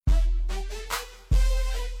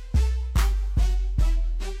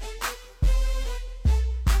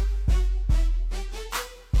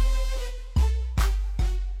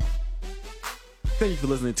Thank you for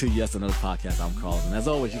listening to Yes Another Podcast. I'm Carlos. And as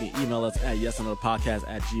always, you can email us at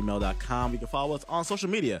yesanotherpodcast@gmail.com. You can follow us on social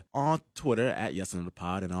media, on Twitter at Yes Another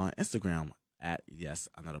Pod, and on Instagram at Yes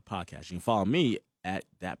Another Podcast. You can follow me at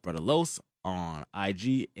That Brother Los on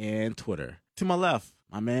IG and Twitter. To my left,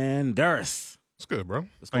 my man Durst. What's good, bro?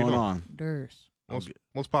 What's going on? Durst.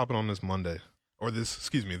 What's popping on this Monday? Or this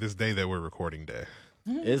day that we're recording day.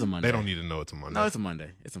 It is a Monday. They don't need to know it's a Monday. No, it's a Monday.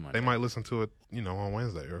 It's a Monday. They might listen to it, on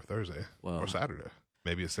Wednesday or Thursday or Saturday.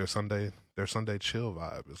 Maybe it's their Sunday chill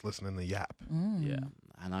vibe. It's listening to Yap. Yeah,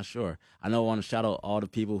 I'm not sure. I know I want to shout out all the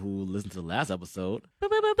people who listened to the last episode. We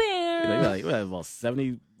had about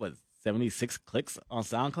 76 clicks on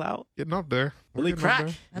SoundCloud. Getting up there. Holy crack.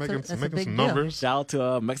 Making that's a some big numbers. Shout out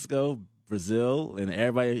to Mexico, Brazil, and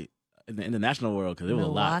everybody in the international world because it was a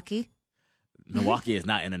lot. Milwaukee is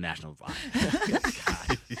not international.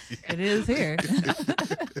 It is here.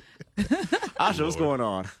 Asha, what's going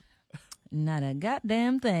on? Not a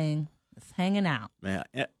goddamn thing. It's hanging out. Man,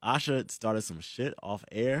 Asha started some shit off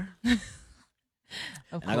air.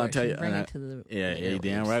 Of course, I'm gonna tell you, bring it to the you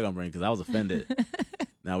damn right I'm gonna bring it because I was offended.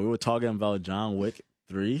 Now we were talking about John Wick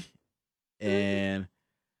 3, and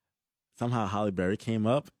somehow Halle Berry came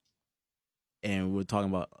up, and we were talking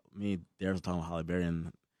about me. Derek was talking about Halle Berry,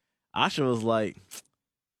 and Asha was like,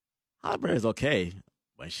 "Halle Berry's okay,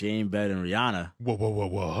 but she ain't better than Rihanna." What?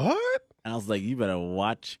 And I was like, "You better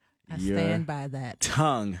watch your stand by that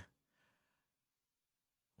tongue.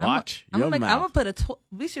 Watch your mouth." I'm gonna put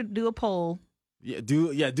we should do a poll. Yeah.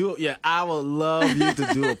 I would love you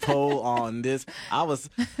to do a poll on this.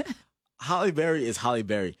 Halle Berry is Halle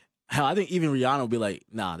Berry. Hell, I think even Rihanna will be like,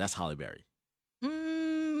 "Nah, that's Halle Berry."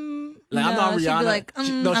 I'm not Rihanna. She'd be like,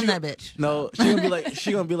 I'm that bitch. No, she's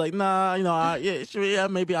gonna be like, "Nah,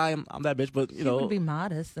 maybe I'm that bitch," but she would be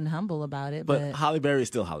modest and humble about it. But Halle Berry is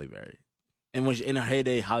still Halle Berry. And when in her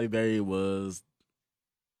heyday, Halle Berry was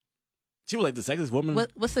like the sexiest woman.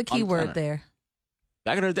 What's the key word there?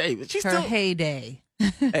 Back in her day, she's her still heyday.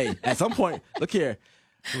 Hey, at some point, look here.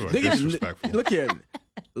 Disrespectful. Look here.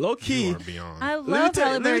 Low key. I love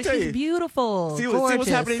Halle Berry. She's beautiful. Gorgeous. What's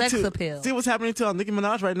happening sex appeal. See what's happening to Nicki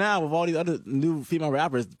Minaj right now with all these other new female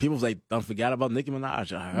rappers. People's like, don't forget about Nicki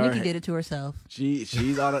Minaj. Nicki did it to herself.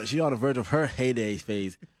 She's on the verge of her heyday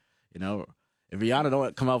phase. If Rihanna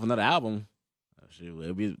don't come out with another album,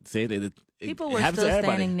 it'll be the same thing. People were still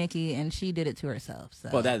standing Nicki, and she did it to herself. So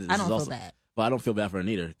I don't feel bad. But I don't feel bad for her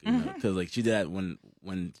neither, because like she did that when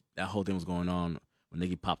that whole thing was going on, when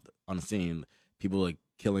Nicki popped on the scene. People were like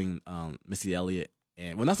killing Missy Elliott,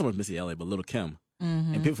 and not so much Missy Elliott, but Lil' Kim,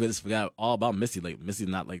 and people just forgot all about Missy. Like Missy's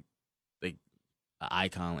not like an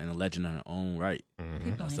icon and a legend in her own right.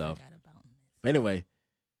 So anyway,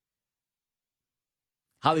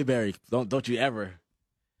 Halle Berry, don't you ever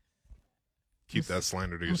keep that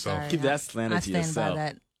slander to yourself. Sorry, keep that slander to yourself.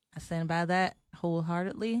 I stand by that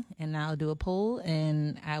wholeheartedly, and I'll do a poll,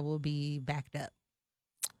 and I will be backed up.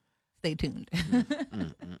 Stay tuned.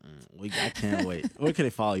 I can't wait. Where can they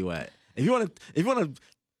follow you at? If you want to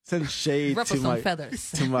send shade Ruffle to some my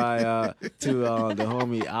feathers. to my the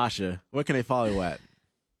homie Asha, where can they follow you at?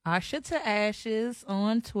 Asha to Ashes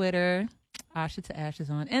on Twitter, Asha to Ashes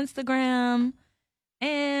on Instagram.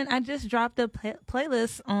 And I just dropped a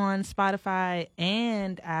playlist on Spotify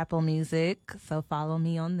and Apple Music. So follow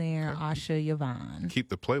me on there, Asha Yvonne. Keep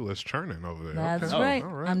the playlist churning over there. That's okay. right. All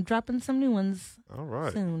right. I'm dropping some new ones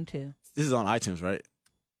soon, too. This is on iTunes, right?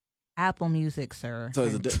 Apple Music, sir. So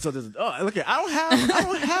look here. I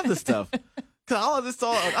don't have this stuff. Cause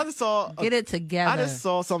I just saw Get it together. I just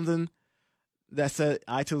saw something that said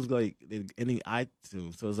iTunes, like ending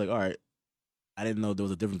iTunes. So it's like, all right. I didn't know there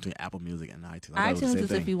was a difference between Apple Music and iTunes. iTunes is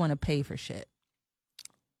if you want to pay for shit.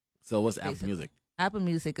 So what's Apple Music? Apple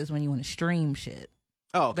Music is when you want to stream shit.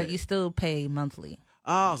 Oh, okay. But you still pay monthly.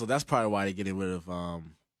 Oh, so that's probably why they're getting rid of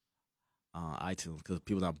iTunes, because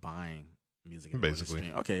people not buying music.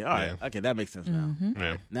 Basically. Okay, all right. Yeah. Okay, that makes sense now.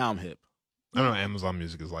 Yeah. Now I'm hip. I know Amazon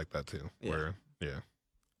Music is like that too, where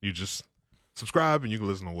you just subscribe and you can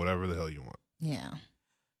listen to whatever the hell you want. Yeah.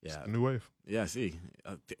 It's the new wave. Yeah, see,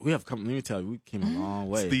 we have come. Let me tell you, we came a long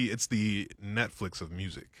way. It's the Netflix of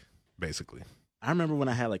music, basically. I remember when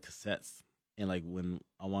I had like cassettes, and like when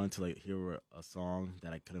I wanted to like hear a song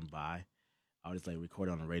that I couldn't buy, I would just like record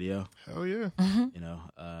it on the radio. Hell yeah!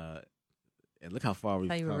 And look how far we've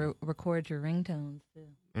come. You record your ringtones too.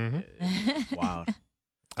 Wow.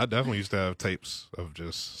 I definitely used to have tapes of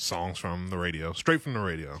just songs from the radio, straight from the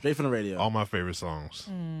radio. All my favorite songs,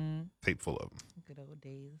 tape full of them. Good old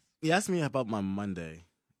days. You asked me about my Monday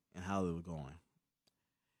and how it was going.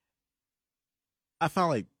 I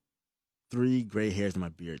found like 3 gray hairs in my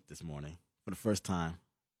beard this morning for the first time.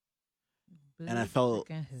 and I felt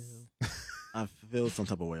I feel some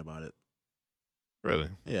type of way about it. Really?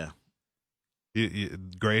 Yeah.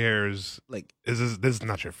 Gray hair is like this is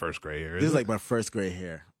not your first gray hair. This is like my first gray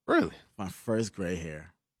hair. Really? My first gray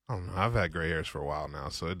hair. I don't know. I've had gray hairs for a while now,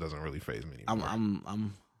 so it doesn't really faze me anymore.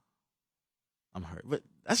 I'm hurt, but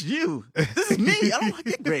that's you. This is me. I don't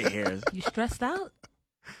get gray hairs. You stressed out,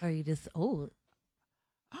 or you just old?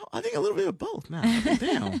 I think a little bit of both. Now,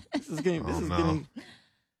 damn, this is getting.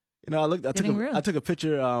 You know, I took a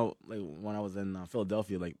picture like when I was in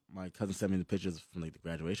Philadelphia. Like my cousin sent me the pictures from like the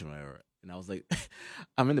graduation or whatever, and I was like,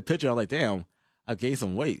 I'm in the picture. I'm like, damn, I gained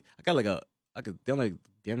some weight. I got damn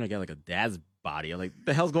near got like a dad's body. I'm like, what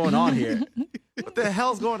the hell's going on here? What the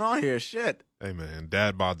hell's going on here? Shit. Hey man,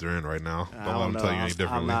 dad bods are in right now. Don't let them tell you any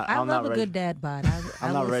differently. I love a good dad bod.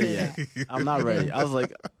 I'm not ready yet. I'm not ready. I was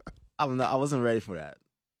like, I wasn't ready for that.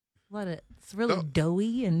 It's really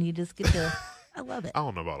doughy, and you just get to. I love it. I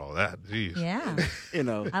don't know about all that. Jeez. Yeah. You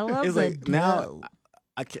know, I love it's like now.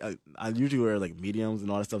 I usually wear like mediums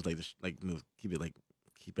and all that stuff, keep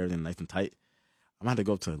everything nice and tight. I'm gonna have to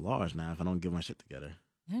go up to a large now if I don't get my shit together.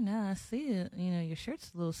 I know. I see it. You know, your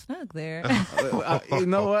shirt's a little snug there. You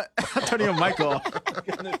know what? I'm turning your mic off.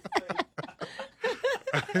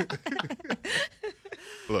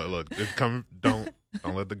 Look.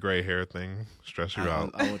 Don't let the gray hair thing stress you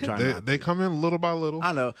out. I will try they come in little by little.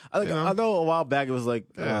 I know. I know a while back it was like,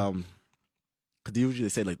 because they usually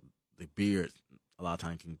say like the beard a lot of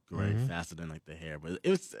times can grow faster than like the hair, but it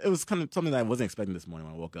was kind of something that I wasn't expecting this morning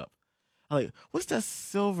when I woke up. I'm like, what's that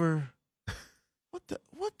silver? What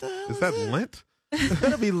the hell is that lint?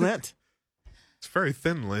 That'll be lint. It's very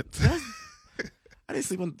thin lint. I didn't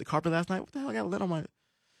sleep on the carpet last night. What the hell? I got lint on my.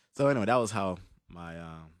 So anyway, that was how my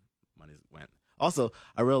money went. Also,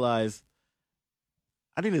 I realized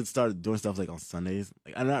I need to start doing stuff like on Sundays.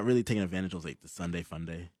 Like I'm not really taking advantage of like the Sunday fun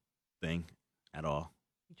day thing at all.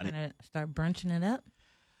 You trying to start brunching it up?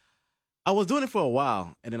 I was doing it for a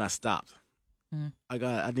while and then I stopped.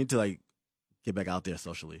 I need to like get back out there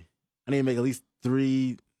socially. I need to make at least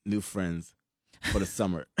 3 new friends for the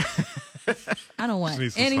summer. I don't want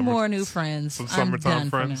any more new friends. Some summertime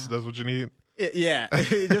friends. That's what you need. Yeah,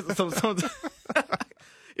 just some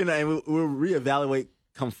you know, and we'll reevaluate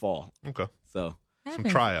come fall. Okay. So some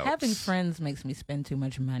tryouts. Having friends makes me spend too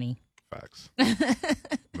much money. Facts.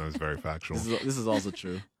 That's very factual. This is also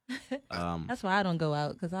true. That's why I don't go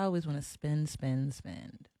out, because I always want to spend.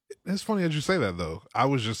 It's funny that you say that, though. I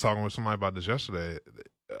was just talking with somebody about this yesterday.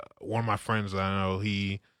 One of my friends that I know,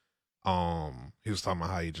 he was talking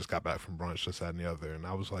about how he just got back from brunch, this, that, and the other, and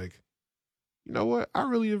I was like, you know what? I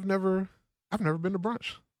really I've never been to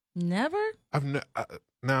brunch. Never?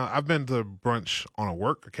 Now I've been to brunch on a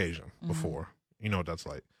work occasion before. You know what that's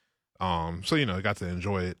like. So you know, I got to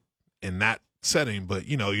enjoy it in that setting, but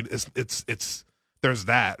you know, it's there's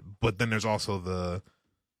that, but then there's also the,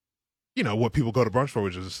 you know, what people go to brunch for,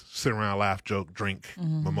 which is sit around, laugh, joke, drink,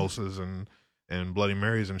 mimosas and Bloody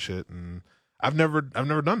Marys and shit. And I've never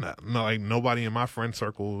done that. No, like nobody in my friend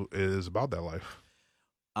circle is about that life.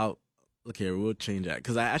 Look here, we'll change that,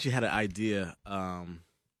 because I actually had an idea.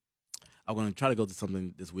 I'm going to try to go to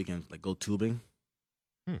something this weekend, like go tubing.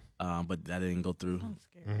 But that didn't go through. I'm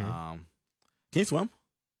scared. Can you swim,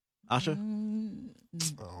 Asha?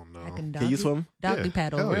 Oh no! Can you swim? Doggy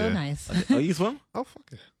paddle, real nice. Oh, you swim? Oh, fuck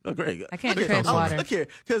it. Oh, great. I can't tread water. Look here,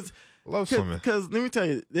 because love swimming. Because let me tell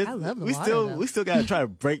you, I love the water, we still got to try to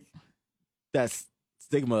break that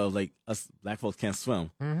stigma of like us black folks can't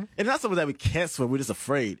swim. And it's not something that we can't swim. We're just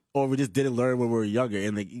afraid, or we just didn't learn when we were younger.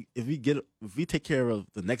 And like, if we take care of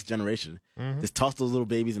the next generation, just toss those little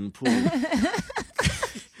babies in the pool.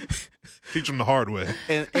 Teach them the hard way.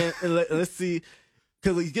 And let's see.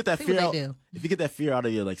 Because you get that fear out. If you get that fear out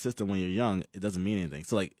of your like system when you're young, it doesn't mean anything.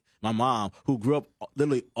 So like my mom, who grew up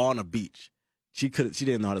literally on a beach, she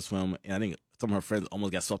didn't know how to swim, and I think some of her friends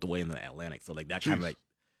almost got swept away in the Atlantic. So like that kind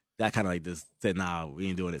of like just said, nah, we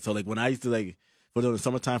ain't doing it. So like when I used to like for the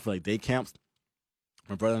summertime for like day camps,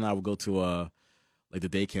 my brother and I would go to like the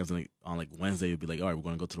day camps, and like, on like Wednesday we'd be like, all right, we're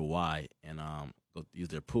gonna go to the Y and go use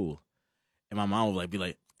their pool, and my mom would like be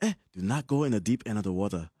like, do not go in the deep end of the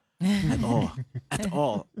water. at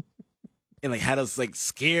all, and like had us like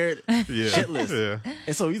scared, shitless. Yeah.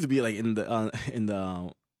 And so we used to be like in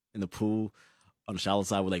the pool on the shallow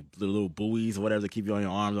side with like the little buoys or whatever to keep you on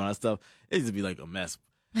your arms and all that stuff. It used to be like a mess.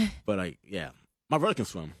 But like, yeah, my brother can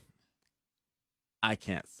swim. I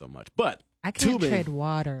can't so much, but I can't tread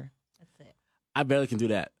water. That's it. I barely can do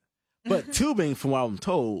that. But tubing, from what I'm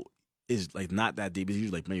told, is like not that deep. It's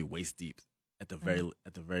usually like maybe waist deep at the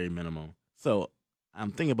very minimum. So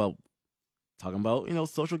I'm thinking about talking about, you know,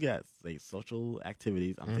 social gas, like social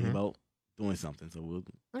activities. I'm thinking about doing something. So we'll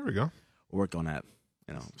There we go. work on that.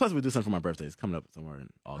 You know. Plus, we do something for my birthday. It's coming up somewhere in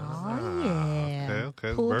August. Oh, yeah.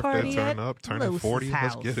 Okay. Pool Birthday party turn at up, turning Lewis's 40.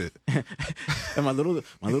 house. Let's get it. And my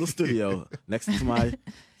little studio next to my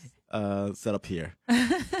setup here.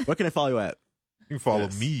 Where can I follow you at? You can follow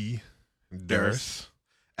Yes. me, Darius,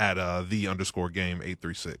 at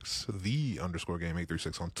 _game836.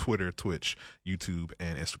 _game836 on Twitter, Twitch, YouTube,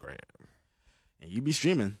 and Instagram. And you be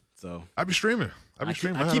streaming, so I be streaming. I I had a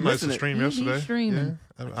keep nice missing it. stream You be yesterday. streaming.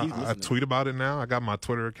 Yeah. I keep I listening. tweet about it now. I got my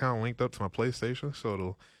Twitter account linked up to my PlayStation,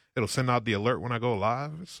 so it'll send out the alert when I go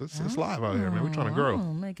live. It's live out here, man. We're trying to grow.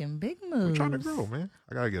 Oh, making big moves. We're trying to grow, man.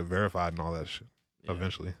 I gotta get verified and all that shit Yeah.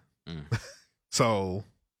 eventually. Mm. So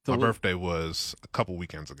So my what- birthday was a couple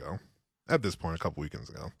weekends ago. At this point, a couple weekends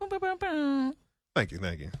ago. Boom, boom, boom, boom. Thank you.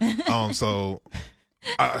 So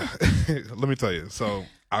let me tell you. So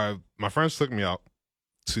my friends took me out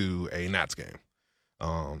to a Nats game.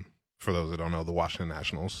 For those that don't know, the Washington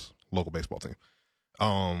Nationals, local baseball team.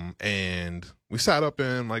 And we sat up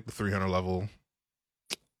in like the 300 level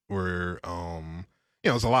where,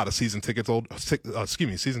 there's a lot of season ticket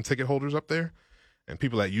holders up there and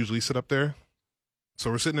people that usually sit up there. So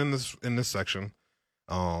we're sitting in this section.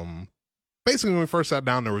 Basically, when we first sat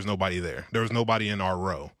down, there was nobody there. There was nobody in our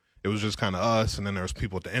row. It was just kind of us, and then there was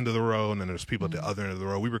people at the end of the row, and then there's people at the other end of the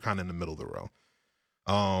row. We were kind of in the middle of the row.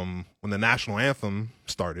 When the national anthem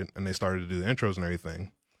started, and they started to do the intros and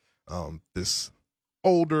everything, this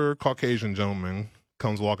older Caucasian gentleman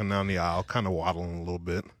comes walking down the aisle, kind of waddling a little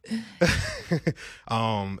bit.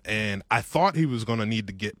 And I thought he was going to need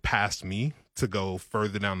to get past me to go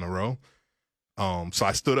further down the row. So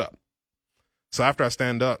I stood up. So after I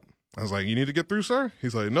stand up, I was like, "You need to get through, sir?"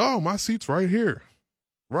 He's like, "No, my seat's right here.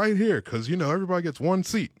 Right here, because, everybody gets one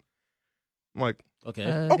seat." I'm like, Okay.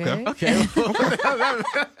 okay.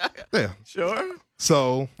 Yeah. Sure.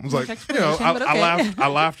 So I was like, Explanation, but okay. I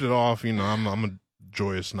laughed it off. I'm a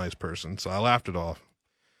joyous, nice person. So I laughed it off.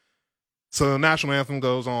 So the national anthem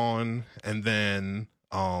goes on. And then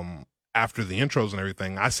after the intros and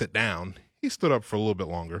everything, I sit down. He stood up for a little bit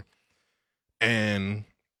longer. And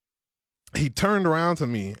he turned around to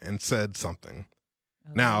me and said something.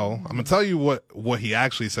 Now, I'm going to tell you what he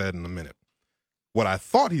actually said in a minute. What I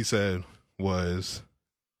thought he said was,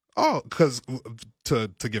 because to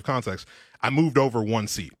give context, I moved over one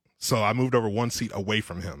seat. So I moved over one seat away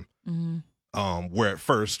from him. Mm-hmm. Where at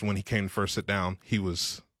first, when he came to first sit down, he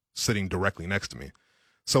was sitting directly next to me.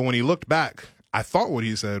 So when he looked back, I thought what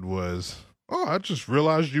he said was, "Oh, I just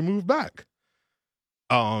realized you moved back."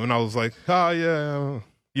 And I was like, "Oh, yeah."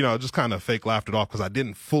 Just kind of fake laughed it off because I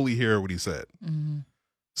didn't fully hear what he said. Mm-hmm.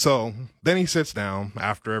 So then he sits down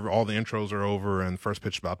after all the intros are over and first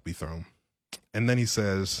pitch about to be thrown. And then he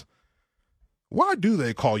says, "Why do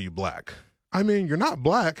they call you black? I mean, you're not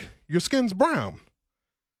black. Your skin's brown."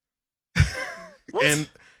 And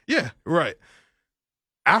yeah, right.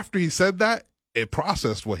 After he said that, it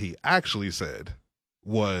processed what he actually said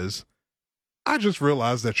was, "I just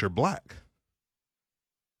realized that you're black."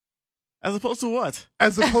 As opposed to what?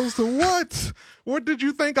 As opposed to what? What did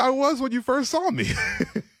you think I was when you first saw me?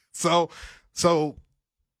 So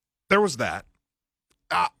there was that.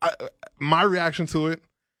 My reaction to it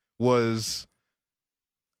was,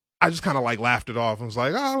 I just kind of like laughed it off. I was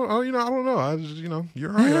like, I don't know. I just,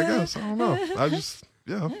 you're right, I guess. I don't know. I just,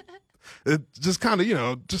 it just kind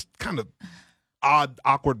of, odd,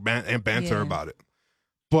 awkward banter about it.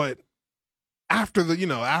 But after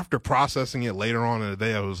after processing it later on in the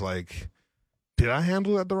day, I was like, did I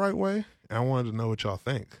handle that the right way? And I wanted to know what y'all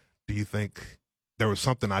think. Do you think there was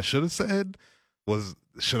something I should have said?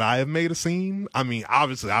 Should I have made a scene? I mean,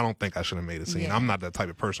 obviously, I don't think I should have made a scene. Yeah. I'm not that type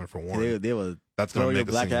of person, for one. They would That's throw gonna your make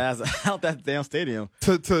a black scene. ass out that damn stadium.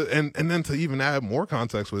 And then to even add more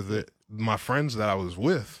context with it, my friends that I was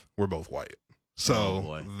with were both white. Oh, So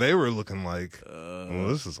boy. they were looking like, well,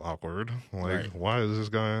 this is awkward. Like, Right. why is this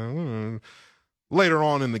guy? Later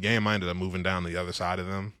on in the game, I ended up moving down to the other side of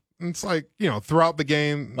them. And it's like, throughout the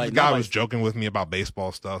game, Like, the guy nobody- was joking with me about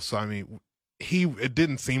baseball stuff. So, I mean, it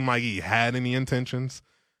didn't seem like he had any intentions.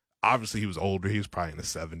 Obviously, he was older. He was probably in the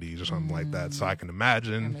 70s or something like that. So I can That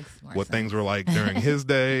imagine makes more what sense. things were like during his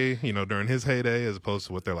day, during his heyday, as opposed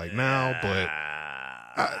to what they're like now. But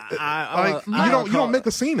you don't make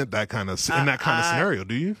a scene at that kind of in that kind of scenario,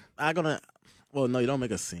 do you? Well, no, you don't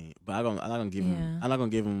make a scene. But I'm not gonna give him. Yeah. I'm not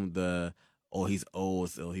gonna give him the he's old,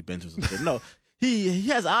 so he been through some shit. No, he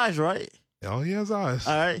has eyes, right? Oh, he has eyes.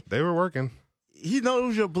 All right, They were working. he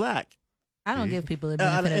knows you're black, I don't give people the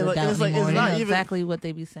and benefit of the doubt it's like- it's anymore. They not know even- exactly what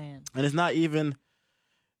they be saying. and it's not even.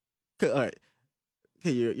 All right,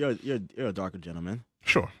 okay, you're a darker gentleman.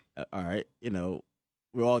 Sure. All right,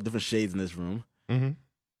 we're all different shades in this room. Mm-hmm.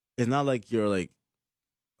 It's not like you're like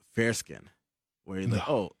fair skin, where you're like,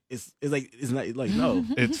 oh, it's like it's not like no.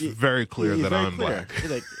 It's very clear It's that very I'm clear. black. It's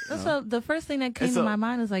like, you know. So the first thing that came to my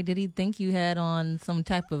mind is like, did he think you had on some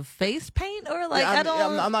type of face paint or like Yeah, I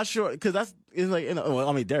don't? I'm not sure because it's like well,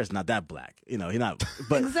 I mean, Derek's not that black, you know. He's not,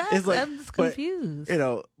 but exactly. it's like I'm just but, confused. you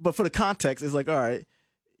know, but for the context, it's like all right,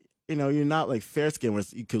 you know, you're not like fair skinned where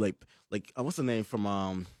you could like what's the name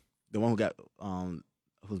from the one who got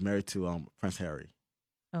who's married to Prince Harry.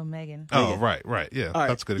 Oh, Megan. Oh, right. Yeah, All right.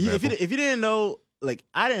 that's a good example. If you didn't know, like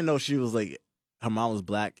I didn't know she was like her mom was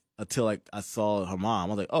black until like I saw her mom.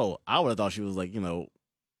 I was like, oh, I would have thought she was like, you know,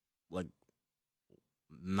 like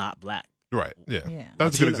not black. Right. Yeah. Yeah.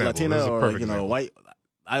 That's a good example. Latina That's a or perfect you know example. white.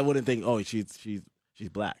 I wouldn't think, oh, she's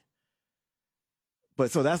black.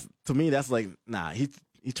 But so that's to me, that's like nah. He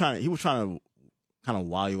was trying to kind of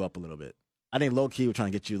wow you up a little bit. I think low key was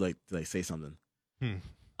trying to get you like to like say something.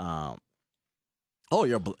 Oh,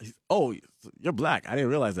 you're black. I didn't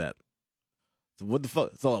realize that. So what the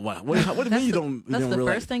fuck? So what do you mean you don't? That's the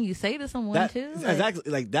realize? first thing you say to someone That, too. Like, exactly.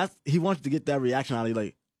 Like that's he wants to get that reaction out of you.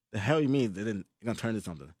 Like the hell you mean? Then you're gonna turn to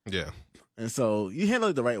something. Yeah. And so you handle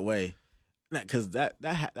it the right way, because that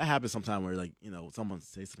happens sometimes where like you know someone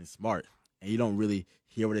says something smart and you don't really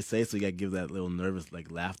hear what they say, so you gotta give that little nervous like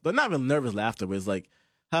laugh, but not even nervous laughter, but it's like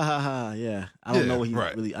ha ha ha, yeah. I don't know what he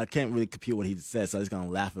really. I can't really compute what he said, so I'm just gonna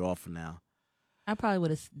laugh it off for now. I probably would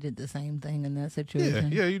have did the same thing in that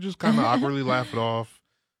situation. Yeah. You just kind of awkwardly laugh it off,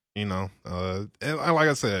 you know. And like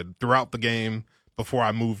I said, throughout the game, before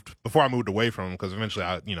I moved away from him, because eventually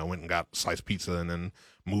I, you know, went and got sliced pizza and then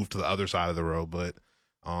moved to the other side of the row. But,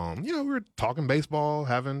 you know, we were talking baseball,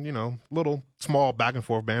 having, you know, little small back and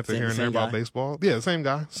forth banter here and there about baseball. Yeah, the same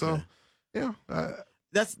guy. So, yeah.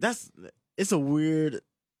 That's it's a weird,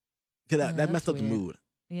 because that messed up the mood.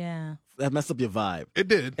 Yeah. That messed up your vibe. It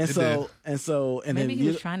did. And maybe then he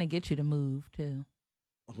was trying to get you to move too.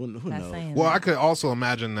 Who knows? Well, I could also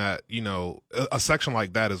imagine that, you know, a section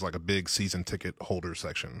like that is like a big season ticket holder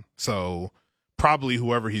section. So probably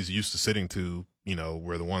whoever he's used to sitting to, you know,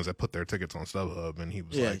 were the ones that put their tickets on StubHub, and he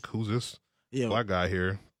was like, "Who's this black guy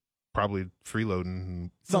here?" Probably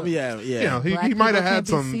freeloading. Yeah. You know, he might have had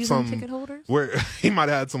some ticket holders? where he might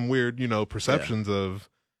have had some weird, you know, perceptions of,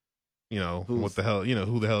 you know, what the hell, you know,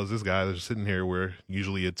 who the hell is this guy that's sitting here where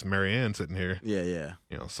usually it's Marianne sitting here. Yeah.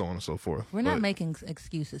 You know, so on and so forth. We're not making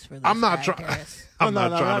excuses for this. I'm not trying. I'm not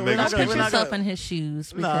trying to make excuses. Put yourself in his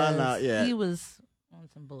shoes because he was on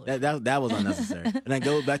some bullshit. That was unnecessary. And I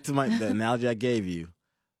go back to the analogy I gave you.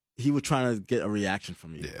 He was trying to get a reaction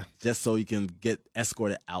from you, just so you can get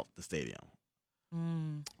escorted out the stadium.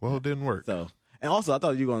 Well, it didn't work. So. And also, I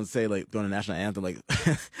thought you were going to say, like, during the national anthem, like,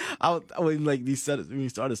 when you started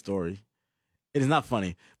the story, it is not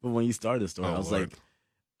funny, but when you started the story, I was like,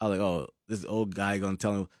 oh, this old guy going to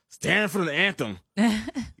tell him, stand for the anthem.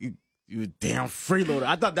 you damn freeloader.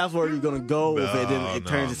 I thought that's where you were going to go if it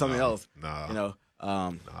turned into something else. No. You know?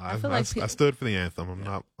 I stood for the anthem. I'm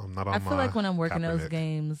not on my I feel like when I'm working those Kaepernick.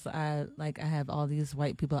 games, I have all these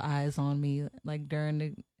white people eyes on me, like during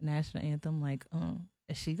the national anthem, like,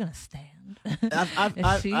 is she gonna stand? I get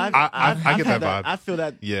that vibe. I feel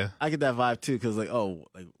that. Yeah, I get that vibe too. Because like, oh,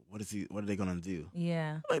 like what are they gonna do?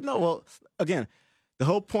 Yeah. Like no. Well, again, the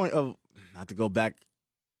whole point of not to go back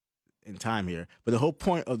in time here, but the whole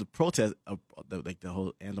point of the protest, the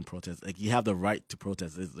whole anthem protest, like you have the right to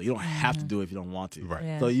protest. You don't have to do it if you don't want to. Right.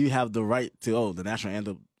 Yeah. So you have the right to. The national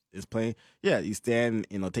anthem is playing. Yeah, you stand.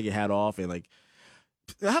 You know, take your hat off and like.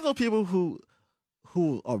 I have those people who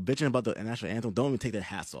are bitching about the national anthem don't even take their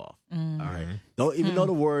hats off. All right, don't even know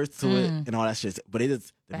the words to it and all that shit. But it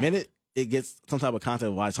is the minute it gets some type of content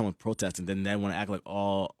of why someone's protesting, then they want to act like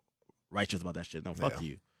all righteous about that shit. No, fuck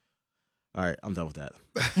you. All right, I'm done with that.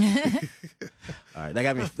 All right,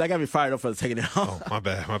 that got me fired up for taking it off. Oh, my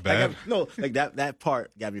bad. That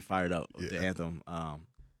part got me fired up with the anthem.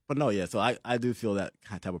 But no, yeah. So I do feel that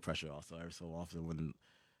kind of type of pressure also every so often when.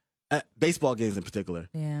 Baseball games in particular,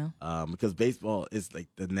 because baseball is like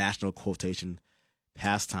the national quotation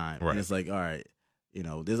pastime, and it's like, all right, you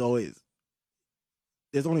know, there's only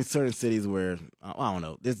certain cities where I don't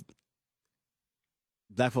know. There's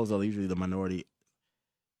black folks are usually the minority.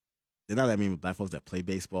 There's not that many black folks that play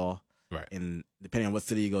baseball, right? And depending on what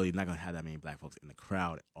city you go, you're not gonna have that many black folks in the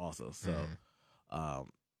crowd, also. So,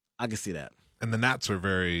 I can see that. And the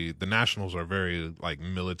Nationals are very like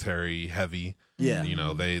military heavy. Yeah. You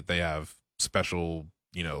know, they have special,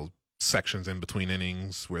 you know, sections in between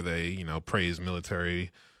innings where they, you know, praise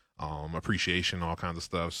military appreciation, all kinds of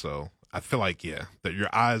stuff. So I feel like that your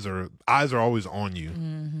eyes are always on you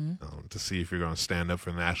Mm-hmm. to see if you're going to stand up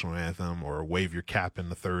for the national anthem or wave your cap in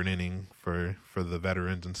the third inning for the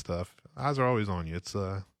veterans and stuff. Eyes are always on you. It's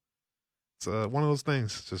one of those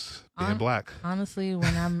things. Just being black. Honestly,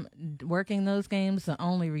 when I'm working those games, the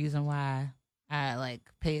only reason why I like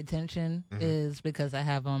pay attention is because I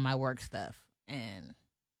have on my work stuff, and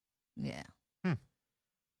yeah.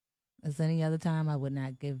 As any other time, I would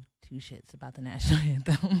not give two shits about the national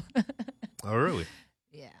anthem. Oh, really?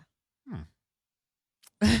 Yeah.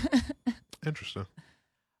 Interesting.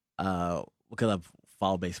 Because I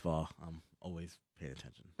follow baseball, I'm always paying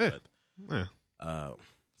attention. Yeah. But, Yeah.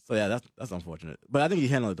 so yeah, that's unfortunate. But I think you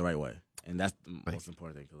handled it the right way, and that's the most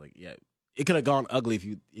important thing. Cause like, yeah, it could have gone ugly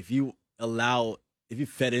if you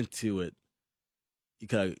fed into it. You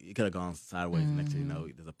could have gone sideways. And next thing you know,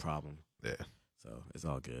 there's a problem. Yeah. So it's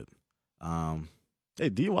all good. Hey,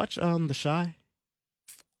 do you watch The Chi?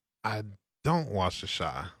 I don't watch The Chi.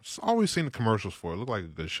 I've always seen the commercials for it. It looked like a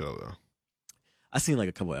good show though. I seen like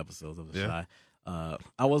a couple episodes of The Yeah. Chi.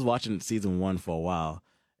 I was watching season 1 for a while,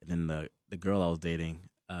 and then the girl I was dating,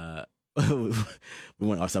 we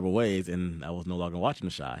went our separate ways, and I was no longer watching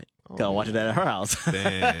The Chi. I was watching that at her house.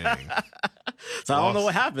 Dang. So I don't know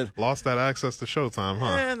what happened. Lost that access to Showtime,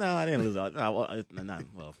 huh? No, I didn't lose out. No,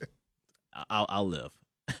 well, I'll live.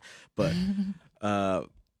 But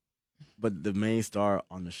the main star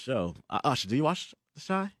on the show, Asha, do you watch The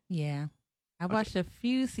Chi? Yeah. I watched a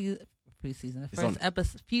few seasons, the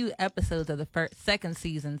It's few episodes of the second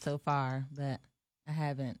season so far, but I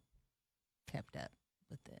haven't kept up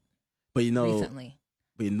with it But recently.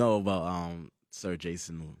 But you know about Sir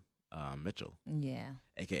Jason Mitchell, Yeah.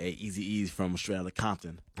 aka Easy E's from Straight Outta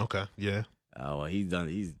Compton. Okay. Yeah. Well, he's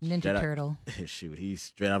Ninja Turtle. Shoot, he's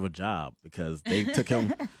straight out of a job because they took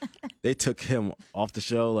him. They took him off the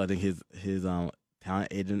show. I think his talent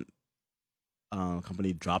agent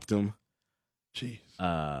company dropped him. Jeez.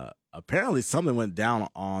 Apparently, something went down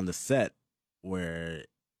on the set where,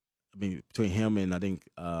 between him and I think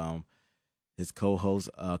his co-host,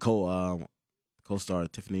 co-star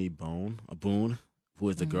Tiffany Boone, who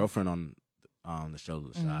is the girlfriend on the show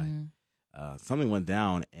The Chi. Something went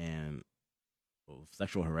down and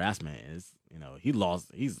sexual harassment is, he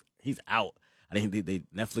lost. He's out. I think they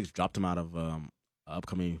Netflix dropped him out of an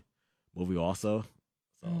upcoming movie also.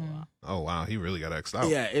 So oh wow, he really got X'd out.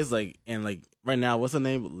 yeah, it's like, and like right now, what's her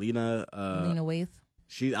name? Lena Waithe.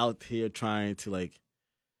 She's out here trying to like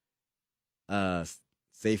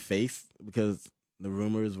save face because the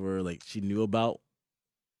rumors were like she knew about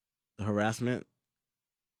the harassment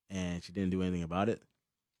and she didn't do anything about it.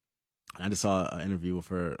 And I just saw an interview with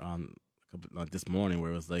her this morning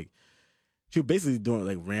where it was like she was basically doing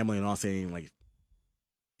like rambling on, saying like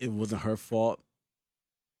it wasn't her fault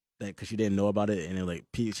that because she didn't know about it, and it, like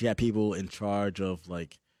she had people in charge of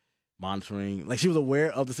like monitoring. Like she was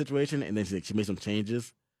aware of the situation, and then she made some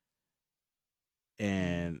changes,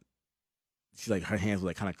 and she's like her hands were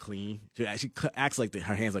like kind of clean. She acts like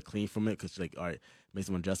her hands are clean from it because she like all right made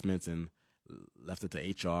some adjustments and left it to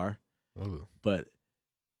HR, but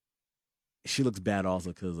she looks bad also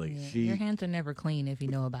because like your hands are never clean if you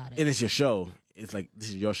know about it. And it's your show. It's like this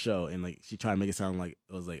is your show, and like she tried to make it sound like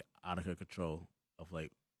it was like out of her control of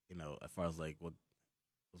like as far as like what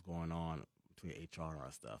was going on between HR and all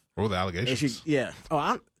that stuff. What were the allegations? This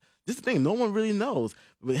is the thing. No one really knows,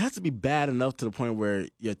 but it has to be bad enough to the point where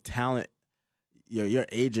your talent, your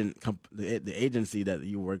agent, the agency that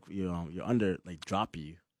you work, you're under, like drop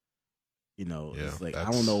you. It's like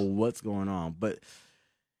I don't know what's going on, but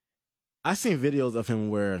I've seen videos of him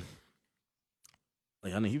where,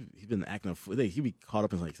 like, I know he's been acting a fool. Like, he'd be caught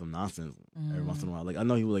up in like some nonsense every once in a while. Like I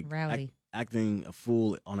know he was like acting a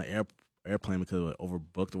fool on an airplane because it was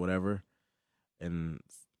overbooked or whatever, and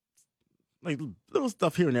like little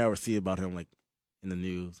stuff here and there I would see about him like in the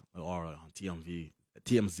news or on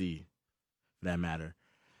TMZ for that matter.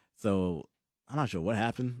 So I'm not sure what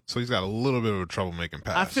happened. So he's got a little bit of a troublemaking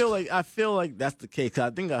past. I feel like that's the case.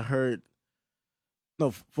 'Cause I think I heard. No,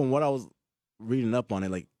 from what I was reading up on it,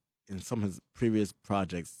 like in some of his previous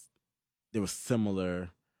projects, there were similar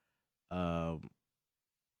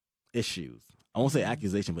issues. I won't say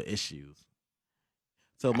accusation, but issues.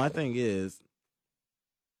 So my thing is,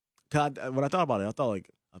 when I thought about it, I thought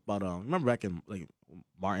about remember back in like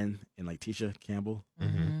Martin and like Tisha Campbell,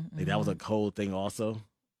 like that was a cold thing also,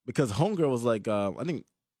 because Homegirl was like I think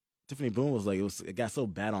Tiffany Boone was like it got so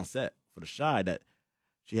bad on set for The Chi that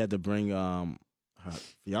she had to bring her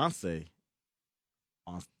fiance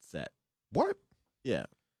on set. What? Yeah.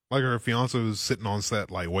 Like her fiance was sitting on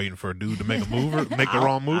set, like waiting for a dude to make a move or make the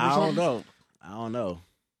wrong move or something? I don't know.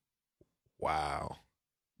 Wow.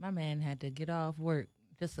 My man had to get off work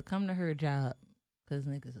just to come to her job because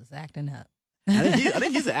niggas was acting up. I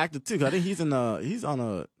think he's an actor too. 'Cause I think he's on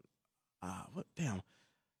a what damn.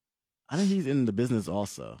 I think he's in the business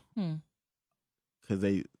also. Because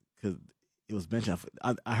it was mentioned.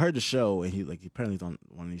 I heard the show and he apparently he's on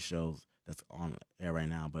one of these shows that's on air right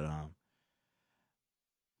now. But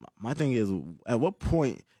my thing is, at what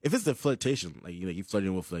point, if it's a flirtation, like you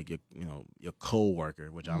flirting with like your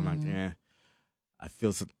coworker, which I'm like, I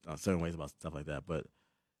feel certain ways about stuff like that. But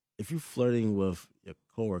if you're flirting with your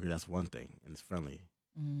coworker, that's one thing and it's friendly.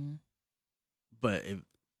 But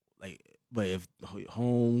if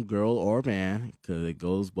home girl or man, because it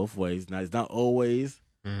goes both ways. Now it's not always.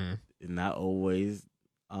 It's not always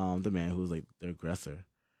the man who's like the aggressor.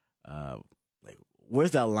 Like,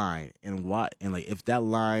 where's that line and why? And like, if that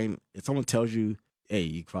line, if someone tells you, "Hey,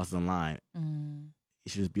 you crossed the line," you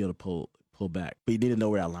should just be able to pull back. But you need to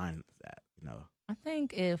know where that line is at. I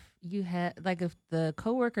think if you had, like, if the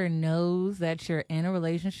coworker knows that you're in a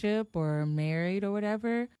relationship or married or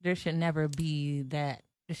whatever, there should never be that.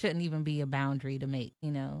 There shouldn't even be a boundary to make,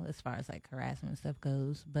 as far as like harassment and stuff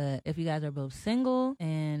goes. But if you guys are both single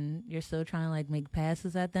and you're still trying to like make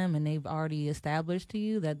passes at them and they've already established to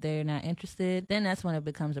you that they're not interested, then that's when it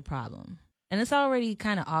becomes a problem. And it's already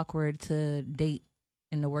kind of awkward to date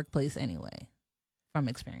in the workplace anyway. From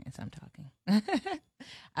experience, I'm talking.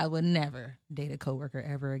 I would never date a coworker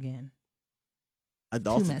ever again.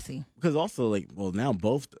 Too messy. Because also, now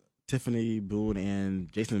both Tiffany Boone and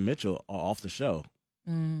Jason Mitchell are off the show.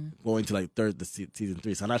 Going to like season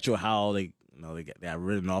 3, so I'm not sure how they got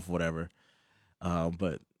written off or whatever.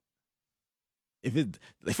 But if it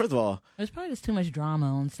first of all, there's probably just too much drama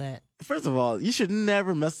on set. First of all, you should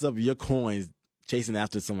never mess up your coins chasing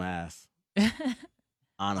after some ass.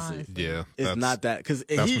 Honestly, yeah, it's not that because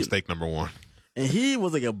that's mistake number one. And he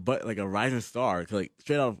was like a rising star, like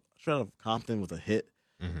straight out of Compton with a hit.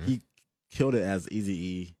 He killed it as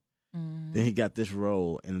Eazy-E. Then he got this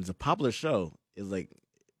role, and it's a popular show. It's like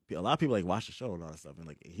a lot of people like watch the show and all that stuff, and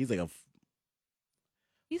like he's like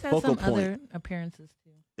he's had some other appearances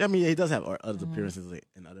too. Yeah, I mean he does have other appearances like,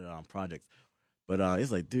 in other projects, but it's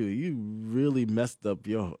like, dude, you really messed up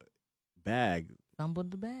your bag.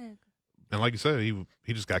 Fumbled the bag. And like you said,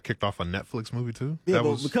 he just got kicked off a Netflix movie too. Yeah,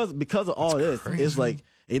 because of all this, crazy. It's like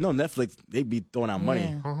Netflix, they be throwing out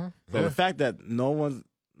money. So the fact that no one's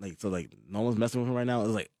messing with him right now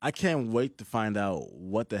is like, I can't wait to find out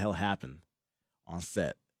what the hell happened on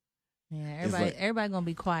set. Yeah, everybody gonna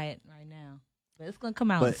be quiet right now, but it's gonna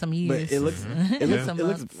come out in some years. But it looks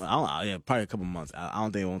probably a couple months. I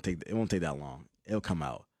don't think it won't take that long. It'll come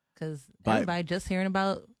out because everybody just hearing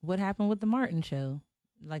about what happened with the Martin show.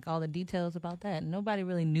 Like all the details about that. Nobody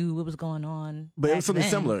really knew what was going on. But it was something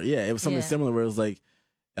similar. Yeah, it was something similar where it was like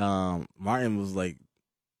Martin was like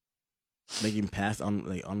making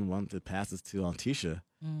unwanted passes to Tisha.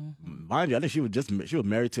 Mind you, I think she was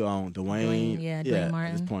married to Dwayne. Dwayne Martin.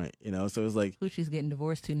 At this point, so it was like who she's getting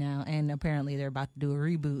divorced to now, and apparently they're about to do a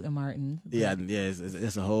reboot in Martin.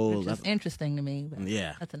 It's a whole. That's interesting to me. But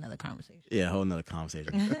yeah, that's another conversation. Yeah, a whole another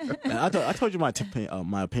conversation. I told you my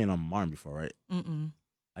opinion on Martin before, right?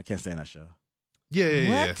 I can't stand that show.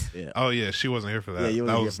 Yeah. Oh yeah, she wasn't here for that. Yeah,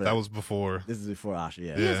 that was before. This is before Asha.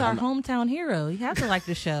 Yeah, he was our hometown hero. You have to like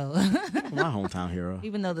the show. My hometown hero.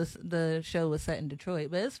 Even though the show was set in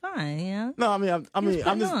Detroit, but it's fine. Yeah. No, I mean,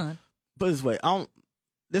 I'm just. But this way,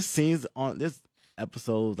 there's scenes on this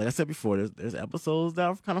episode. Like I said before, there's episodes that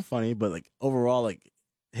are kind of funny, but like overall, like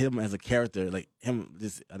him as a character, like him,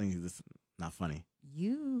 I think he's just not funny.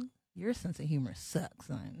 Your sense of humor sucks,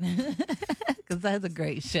 son. Because that's a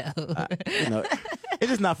great show. It's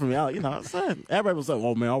just not for me. Everybody was like,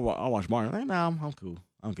 "Oh man, I'll watch Martin." Like, nah, I'm cool.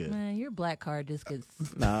 I'm good. Man, your black card just gets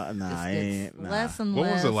I ain't. Less and what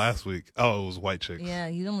less. was it last week? Oh, it was White Chicks. Yeah,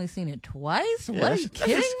 you only seen it twice. What are you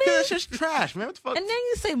kidding me? That's just trash, man. What the fuck? And then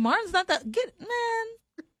you say Martin's not that good,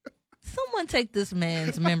 man. Someone take this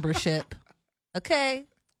man's membership, okay?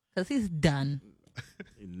 Because he's done.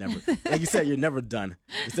 Never, like you said, you're never done.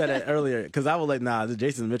 You said that earlier because I was like, nah,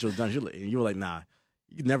 Jason Mitchell's done. You were like, nah,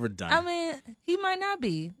 you're never done. I mean, he might not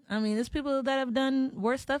be. I mean, there's people that have done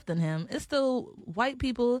worse stuff than him. It's still white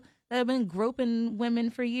people that have been groping women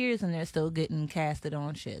for years and they're still getting casted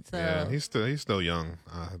on shit. So yeah, he's still young.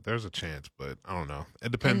 There's a chance, but I don't know.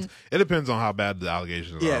 It depends. It depends on how bad the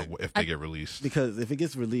allegations are if they get released. Because if it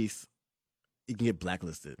gets released, you can get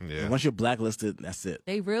blacklisted. Yeah. And once you're blacklisted, that's it.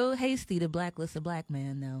 They real hasty to blacklist a black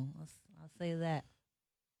man, though. I'll say that.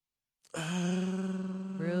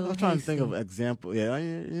 I'm trying to think of an example. Yeah,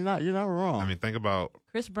 you're not wrong. I mean, think about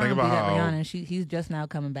Chris Brown beat up Rihanna. He's just now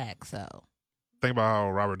coming back. So think about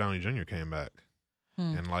how Robert Downey Jr. came back.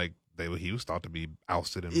 and like he was thought to be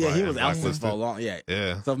ousted. And he was ousted blacklisted. for a long. Yeah.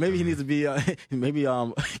 Yeah. So maybe he needs to be maybe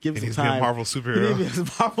give He him needs some to be time. a Marvel superhero. He needs to be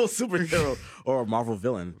a Marvel superhero or a Marvel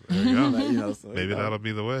villain. There you go. You know, so, Maybe that'll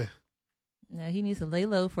be the way. Yeah, he needs to lay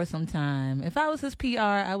low for some time. If I was his PR,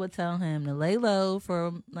 I would tell him to lay low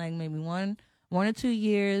for like maybe one or 2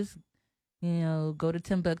 years. You know, go to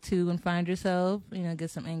Timbuktu and find yourself. You know, get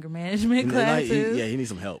some anger management classes. he needs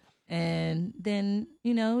some help. And then,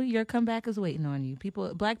 you know, your comeback is waiting on you.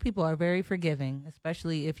 Black people are very forgiving,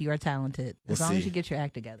 especially if you are talented, as long as you get your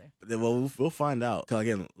act together. Well, we'll find out. Because,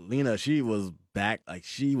 again, Lena, she was back. Like,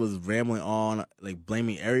 she was rambling on, like,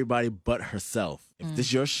 blaming everybody but herself. If this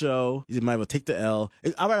is your show, you might as well take the L.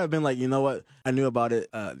 I might have been like, you know what? I knew about it.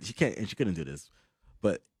 She couldn't do this.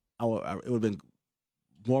 But it would have been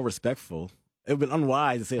more respectful. It would have been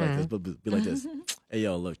unwise to say like this, but be like this. Hey,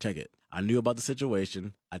 yo, look, check it. I knew about the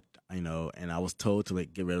situation. And I was told to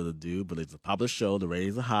like get rid of the dude, but it's a popular show. The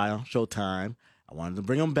ratings are high on Showtime. I wanted to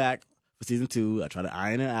bring him back for season 2. I tried to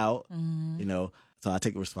iron it out, you know. So I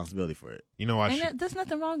take responsibility for it. You know why? There's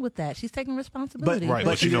nothing wrong with that. She's taking responsibility.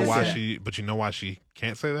 But you know why she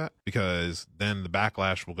can't say that? Because then the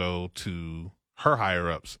backlash will go to her higher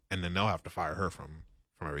ups, and then they'll have to fire her from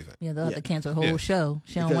everything. Yeah, they'll have to cancel the whole show.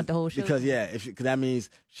 She don't want the whole show. Because because that means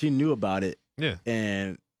she knew about it. Yeah,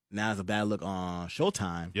 and now it's a bad look on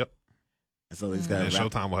Showtime. Yep. And so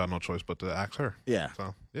Showtime will have no choice but to axe her. Yeah.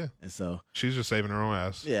 So yeah. And so she's just saving her own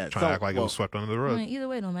ass. Yeah. Trying to act like it was swept under the rug. I mean, either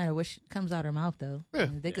way, no matter what comes out her mouth, though. Yeah.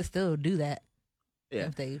 They could still do that. Yeah.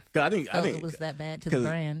 If they I think it was that bad to the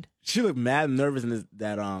brand. She looked mad nervous in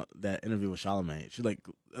that interview with Charlamagne. She like,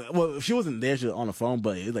 she wasn't there. She was on the phone,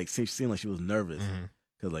 but it like seemed like she was nervous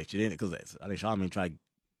because like she didn't. Because I think Charlamagne tried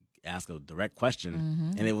to ask a direct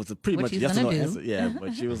question, and it was a pretty much yes or no answer. Yeah,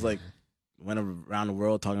 but she was like went around the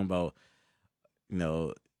world talking about, you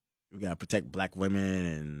know, we gotta protect black women,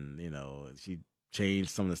 and you know, she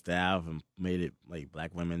changed some of the staff and made it like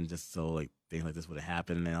black women just so like things like this would have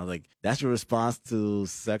happened. And I was like, that's your response to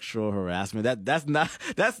sexual harassment? That's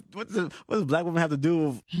what does black women have to do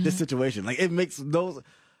with this situation? Like, it makes no.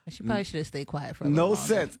 She probably should have stayed quiet for a no little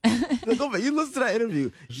sense. Like, go back. You listen to that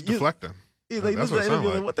interview. Just deflecting. Like, that's what it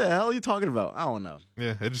sounded like. What the hell are you talking about? I don't know.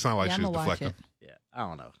 Yeah, it just sounded like she was deflecting. Yeah, I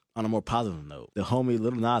don't know. On a more positive note, the homie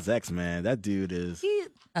Lil Nas X, man, that dude is he's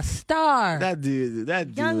a star. That dude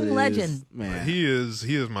young legend, man. He is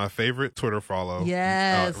my favorite Twitter follow.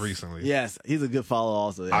 Yes, recently. Yes, he's a good follow.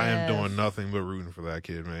 Also, I am doing nothing but rooting for that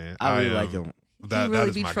kid, man. I really like him. He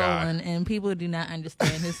really be trolling, and people do not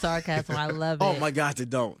understand his sarcasm. I love it. Oh my gosh, they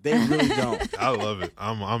don't. They really don't. I love it.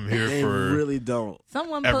 I'm here they for. They really don't.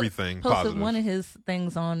 Someone everything posted positive. One of his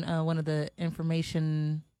things on one of the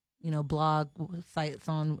information, blog sites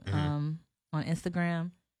on Instagram,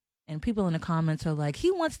 and people in the comments are like, "He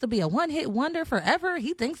wants to be a one-hit wonder forever.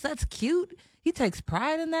 He thinks that's cute. He takes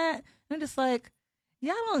pride in that." And I'm just like,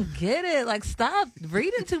 y'all don't get it. Like, stop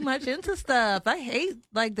reading too much into stuff. I hate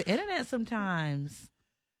like the internet sometimes.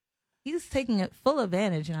 He's taking it full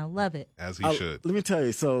advantage, and I love it. As he should. Let me tell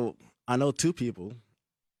you. So I know 2 people.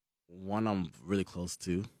 One I'm really close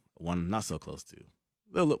to. One not so close to.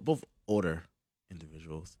 They're both older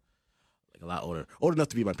individuals, like a lot older enough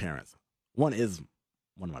to be my parents. One is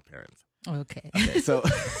one of my parents. Okay. So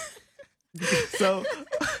so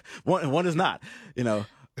one is not.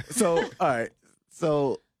 So all right.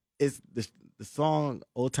 So it's the song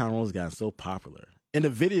 "Old Town Road's" gotten so popular. In the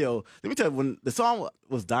video, let me tell you, when the song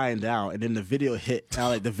was dying down and then the video hit, and I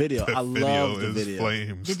like the video. I love the video.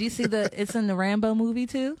 Flames. Did you see it's in the Rambo movie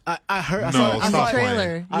too? I heard. I saw the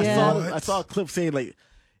trailer. I saw a clip saying like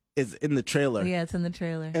it's in the trailer. Yeah, it's in the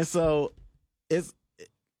trailer. And so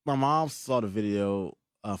my mom saw the video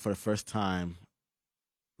for the first time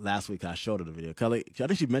last week. I showed her the video. Cause I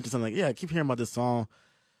think she mentioned something like, "Yeah, I keep hearing about this song."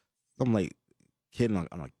 I'm like, kid in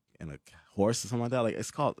a horse or something like that. Like,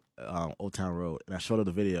 it's called Old Town Road, and I showed her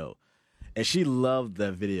the video, and she loved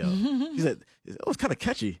that video. She said, "It was kind of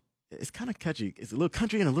catchy. It's kind of catchy. It's a little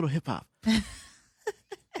country and a little hip hop, and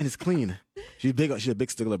it's clean." She's a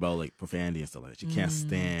big stickler about like profanity and stuff like that. She can't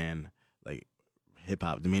stand like hip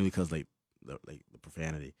hop, mainly because like the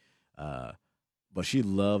profanity. But she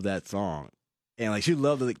loved that song, and like she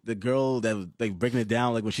loved the girl that was like breaking it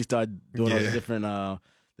down, like when she started doing all the different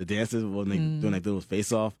the dances when they doing like little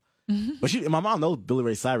face off. But my mom knows Billy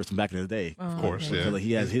Ray Cyrus from back in the day. Of course, okay. yeah. So, like,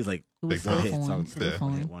 he has his like big hit hits songs,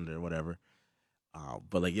 One hit wonder or whatever.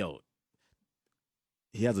 But like, yo,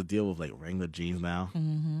 he has to deal with like Wrangler jeans now.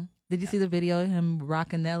 Mm-hmm. Did you see the video of him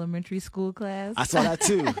rocking the elementary school class? I saw that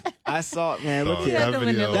too. I saw it, man. Look at that them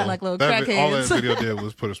video. Like little all that crackheads. video did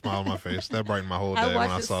was put a smile on my face. That brightened my whole day I when I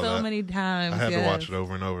watched it saw so that. many times. I had to watch it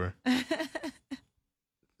over and over.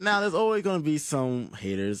 Now, there's always going to be some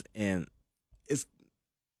haters, and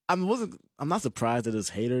I'm not surprised that there's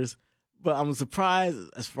haters, but I'm surprised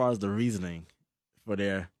as far as the reasoning for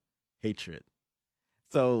their hatred.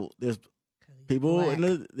 So there's people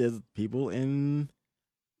in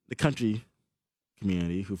the country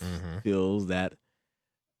community who feels that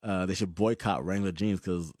they should boycott Wrangler jeans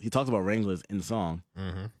because he talks about Wranglers in the song.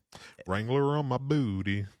 Wrangler on my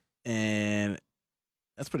booty, and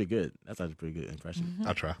that's pretty good. That's actually a pretty good impression.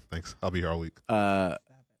 I'll try. Thanks. I'll be here all week.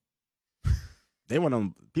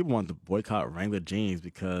 People want to boycott Wrangler jeans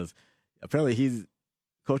because apparently he's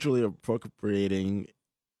culturally appropriating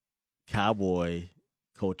cowboy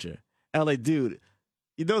culture. And I'm like, dude,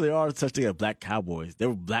 you know there are such thing as black cowboys. There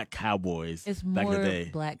were black cowboys back in the day.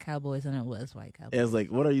 It's more black cowboys than it was white cowboys. And it's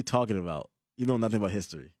like, what are you talking about? You know nothing about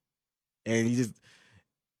history. And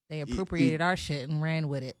they appropriated our shit and ran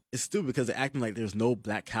with it. It's stupid because they're acting like there's no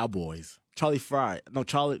black cowboys. Charlie Fry. Not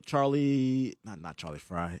Charlie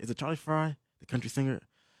Fry. Is it Charlie Fry? The country singer?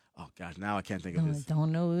 Oh gosh, now I can't think of his. I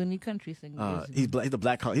don't know any country singers. He's a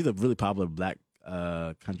black. He's a really popular black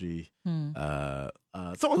country.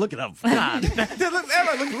 Someone look it up. God,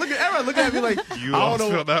 everyone look at me like you all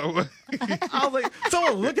feel that way. I was like,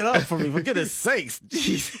 someone look it up for me. For goodness sakes,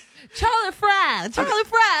 jeez. Charlie Fry. I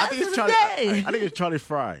think it's Charlie. I think it's Charlie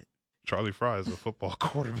Fry. Charlie Fry is a football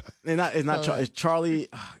quarterback. It's not Charlie. It's Charlie.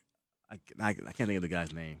 I can't think of the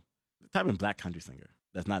guy's name. Type in black country singer.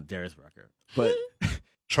 That's not Darius Rucker, but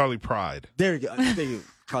Charlie Pride. There you go. I think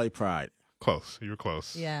Charlie Pride. Close. You were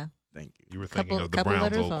close. Yeah. Thank you. You were thinking of the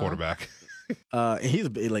Browns' old quarterback. And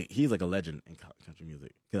he's like a legend in country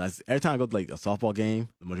music. Because every time I go to like a softball game,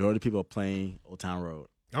 the majority of people are playing Old Town Road.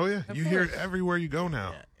 Oh yeah, you hear it everywhere you go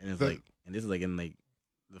now. Yeah, and it's and this is like in like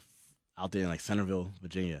out there in like Centerville,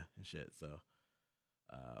 Virginia and shit. So,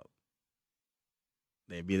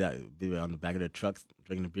 they'd be on the back of their trucks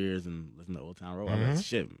drinking the beers and listening to Old Town Road. I'm like,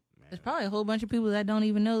 shit, man. There's probably a whole bunch of people that don't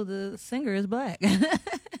even know the singer is black.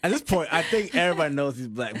 At this point, I think everybody knows he's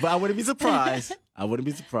black, but I wouldn't be surprised.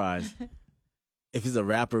 If he's a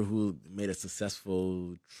rapper who made a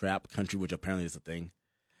successful trap country, which apparently is a thing.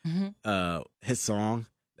 His song,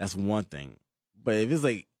 that's one thing. But if it's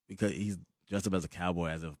like because he's dressed up as a cowboy,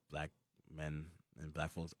 as if black men and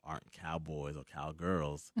black folks aren't cowboys or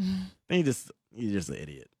cowgirls, then you're just an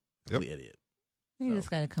idiot, complete idiot. You just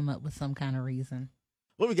got to come up with some kind of reason.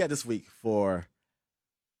 What we got this week for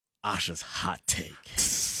Asha's hot take?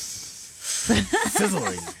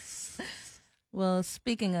 Sizzling. Well,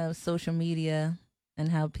 speaking of social media and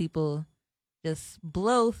how people just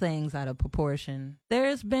blow things out of proportion,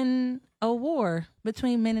 there's been a war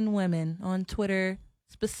between men and women on Twitter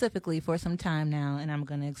specifically for some time now, and I'm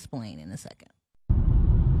going to explain in a second.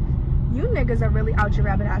 You niggas are really out your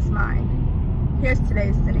rabbit ass mind. Here's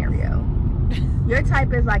today's scenario. Your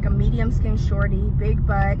type is like a medium skin shorty, big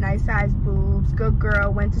butt, nice sized boobs, good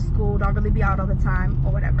girl, went to school, don't really be out all the time,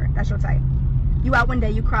 or whatever. That's your type. You out one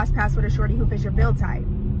day, you cross paths with a shorty who fits your build type.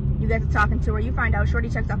 You get to talking to her, you find out shorty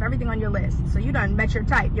checks off everything on your list. So you done met your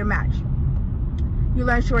type, your match. You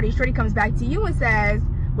learn shorty comes back to you and says,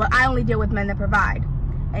 well, I only deal with men that provide.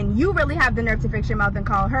 And you really have the nerve to fix your mouth and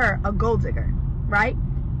call her a gold digger, right?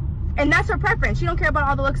 And that's her preference. She don't care about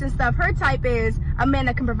all the looks and stuff. Her type is a man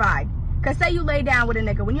that can provide. Because say you lay down with a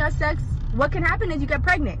nigga. When you have sex, what can happen is you get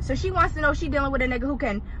pregnant. So she wants to know she's dealing with a nigga who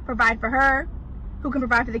can provide for her, who can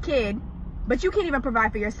provide for the kid, but you can't even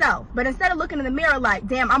provide for yourself. But instead of looking in the mirror like,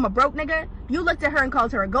 damn, I'm a broke nigga, you looked at her and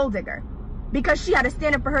called her a gold digger. Because she had a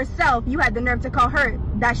standard for herself, you had the nerve to call her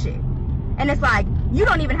that shit. And it's like, you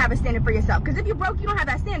don't even have a standard for yourself. Because if you're broke, you don't have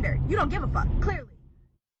that standard. You don't give a fuck, clearly.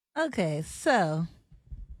 Okay, so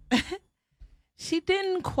she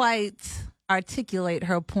didn't quite articulate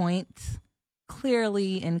her point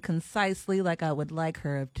clearly and concisely like I would like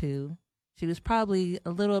her to. She was probably a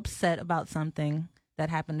little upset about something that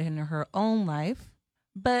happened in her own life.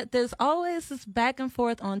 But there's always this back and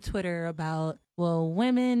forth on Twitter about, well,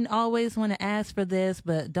 women always want to ask for this,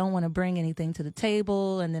 but don't want to bring anything to the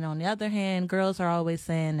table. And then on the other hand, girls are always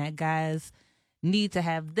saying that guys need to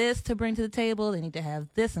have this to bring to the table. They need to have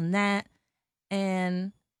this and that.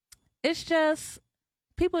 And it's just,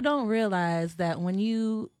 people don't realize that when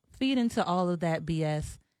you feed into all of that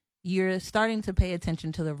BS, you're starting to pay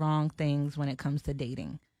attention to the wrong things when it comes to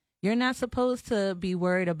dating. You're not supposed to be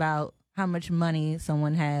worried about how much money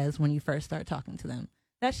someone has when you first start talking to them.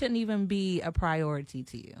 That shouldn't even be a priority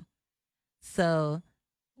to you. So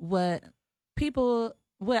what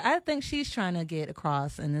I think she's trying to get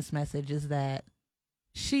across in this message is that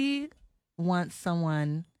she wants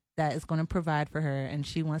someone that is going to provide for her, and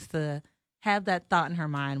she wants to have that thought in her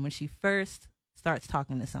mind when she first starts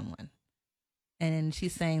talking to someone. And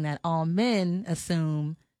she's saying that all men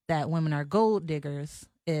assume that women are gold diggers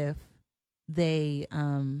if they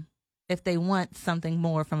want something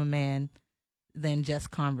more from a man than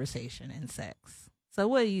just conversation and sex. So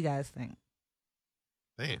what do you guys think?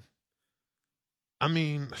 Damn. I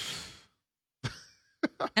mean,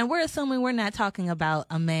 and we're assuming we're not talking about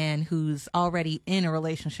a man who's already in a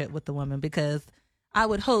relationship with the woman, because I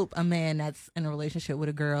would hope a man that's in a relationship with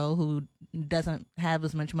a girl who doesn't have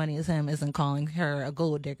as much money as him isn't calling her a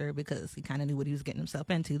gold digger, because he kind of knew what he was getting himself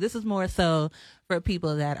into. This is more so for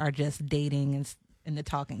people that are just dating and in the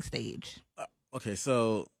talking stage. Okay,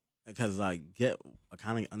 so because I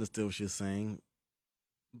kind of understood what you're saying,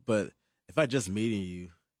 but if I just meeting you,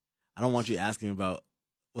 I don't want you asking about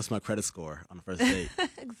what's my credit score on the first date.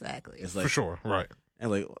 Exactly. It's like, for sure, right? And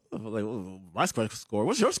like my credit score.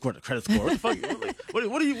 What's your credit score? What the fuck?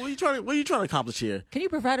 What are you trying to accomplish here? Can you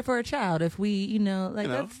provide it for a child? If we,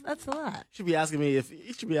 that's a lot. You should be asking me if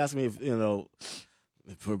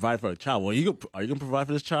provide for a child. Well, are you gonna provide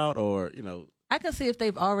for this child, or I can see if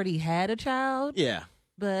they've already had a child. Yeah,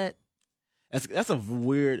 but that's a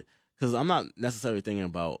weird, because I'm not necessarily thinking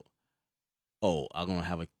about, oh, I'm gonna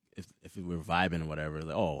have if we're vibing or whatever,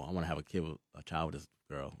 like, oh, I want to have a child with this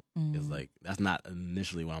girl. It's like, that's not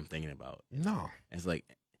initially what I'm thinking about. No, it's like,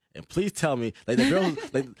 and please tell me, like the girl,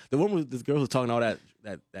 like the woman with this girl who's talking all that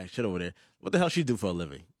shit over there, what the hell she do for a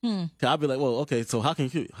living? Cause I'll be like, well, okay, so how can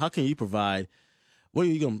you provide? What are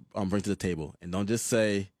you gonna bring to the table? And don't just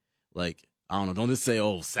say, like, I don't know, don't just say,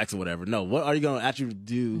 oh, sex or whatever. No, what are you gonna actually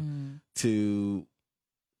do to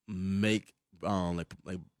make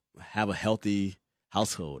like have a healthy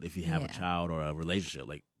household if you have a child or a relationship?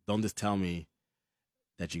 Like, don't just tell me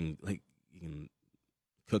that you can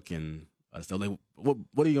cook and stuff. Like, what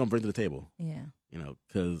are you gonna bring to the table? Yeah,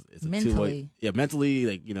 because it's a mentally. two-way. Yeah, mentally,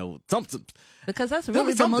 like, something. Because that's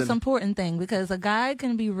really the most important thing. Because a guy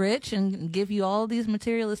can be rich and give you all these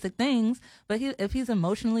materialistic things, but if he's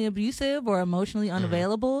emotionally abusive or emotionally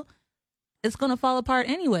unavailable, it's gonna fall apart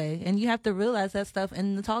anyway. And you have to realize that stuff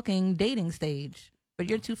in the dating stage. But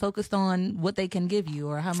you're too focused on what they can give you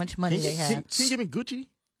or how much money they have. Can you give me Gucci?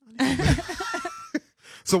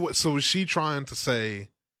 So was she trying to say?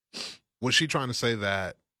 Was she trying to say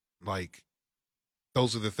that, like,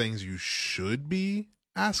 those are the things you should be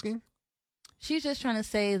asking? She's just trying to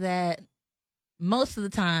say that most of the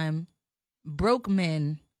time, broke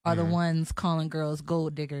men are the ones calling girls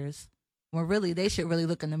gold diggers, when really they should really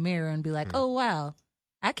look in the mirror and be like, oh, wow,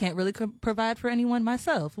 I can't really provide for anyone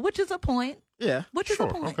myself, which is a point. Yeah. Which is a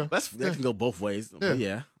point. Okay. That can go both ways.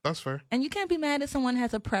 Yeah. That's fair. And you can't be mad if someone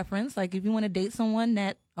has a preference. Like, if you want to date someone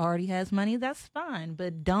that already has money, that's fine.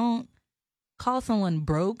 But don't call someone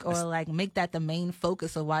broke or like make that the main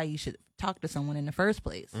focus of why you should talk to someone in the first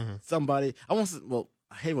place. Somebody, I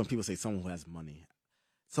hate when people say someone who has money.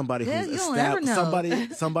 Somebody Yeah, who's you don't ever know.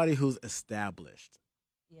 somebody who's established.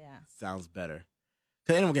 Yeah. Sounds better.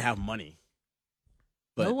 Because anyone can have money.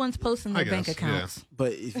 But, no one's posting their bank accounts. Yeah.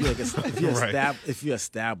 But if you're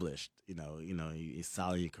established, you're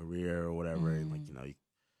solid in your career or whatever, and like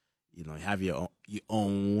you have your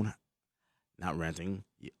own, not renting.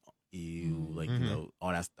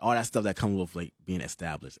 All that stuff that comes with like being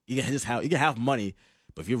established. You can have money,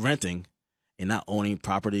 but if you're renting and not owning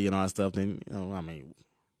property and all that stuff, then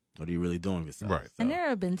what are you really doing with yourself? Right. So. And there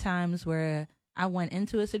have been times where I went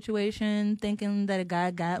into a situation thinking that a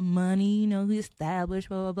guy got money, he established,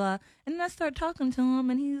 blah, blah, blah. And then I start talking to him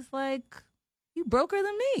and he's like, you broker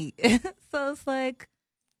than me. So it's like,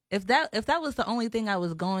 if that was the only thing I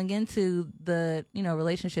was going into the,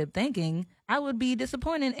 relationship thinking, I would be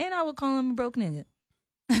disappointed and I would call him a broke nigga.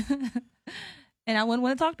 And I wouldn't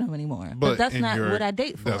want to talk to him anymore. But that's not what I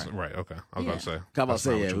date for. That's right. Okay. I was about to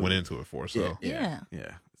say. What you went into it for. So yeah.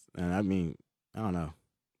 And I mean, I don't know.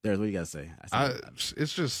 There's what you gotta say.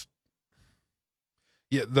 It's just,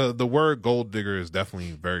 the word gold digger is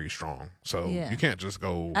definitely very strong. So you can't just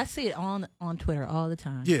go. I see it on Twitter all the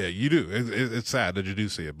time. Yeah, you do. It's sad that you do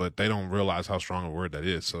see it, but they don't realize how strong a word that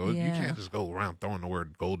is. So you can't just go around throwing the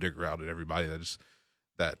word gold digger out at everybody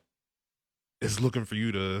that is looking for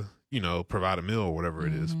you to provide a meal or whatever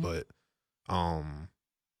it is. But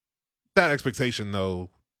that expectation though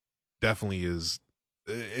definitely is.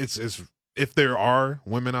 It's if there are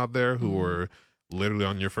women out there who are literally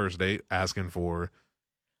on your first date asking for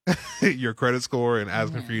your credit score and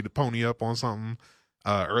asking for you to pony up on something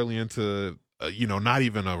early into not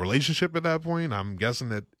even a relationship at that point, I'm guessing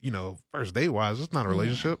that first date wise it's not a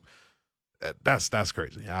relationship. That's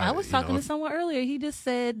crazy. I was talking to someone earlier. He just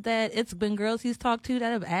said that it's been girls he's talked to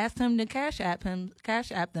that have asked him to cash app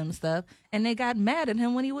them stuff, and they got mad at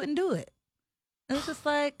him when he wouldn't do it. And it's just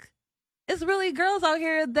like, it's really girls out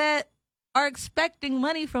here that are expecting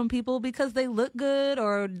money from people because they look good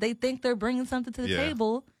or they think they're bringing something to the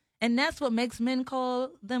table. And that's what makes men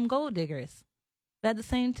call them gold diggers. But at the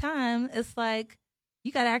same time, it's like,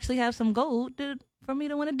 you got to actually have some gold for me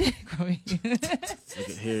to want to dig for you.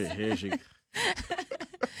 Here she.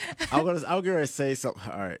 I'm gonna say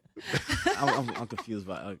something. All right, I'm confused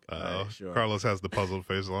by. Right, sure. Carlos has the puzzled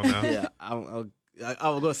face on now. Yeah,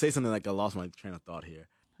 I'm gonna say something like I lost my train of thought here.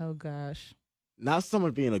 Oh gosh. Not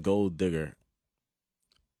someone being a gold digger.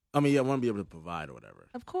 I mean, I want to be able to provide or whatever.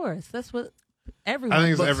 Of course, that's what everyone.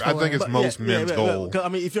 I think it's most men's goal. I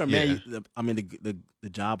mean, if you're a man, the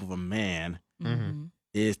job of a man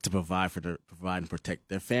is to provide and protect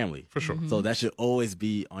their family for sure. So that should always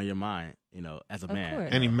be on your mind, as a Of man. course.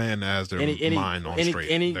 Any man that has their mind on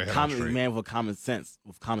straight. Any common man with common sense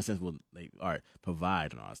will all right,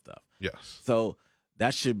 provide and all that stuff. Yes. So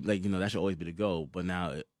that should that should always be the goal. But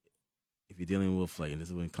now, if you're dealing with and this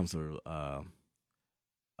is when it comes to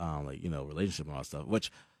relationship and all that stuff.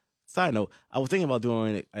 Which, side note, I was thinking about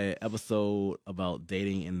doing an episode about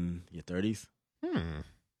dating in your 30s. And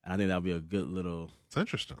I think that would be a good little. It's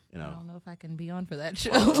interesting. I don't know if I can be on for that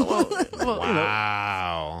show.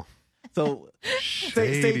 Wow. So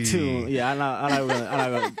stay tuned. Yeah, I'm not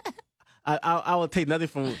I will take nothing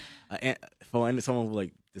from someone who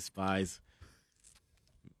despise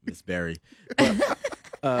Miss Berry. But,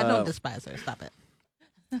 I don't despise her. Stop it.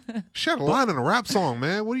 She had a line in a rap song,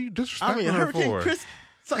 man. What are you disrespecting her Hurricane for? Chris,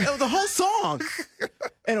 so it was the whole song.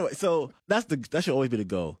 Anyway, so that should always be the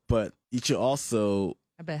goal. But you should also.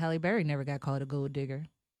 I bet Halle Berry never got called a gold digger.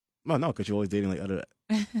 Well, no, because you're always dating other.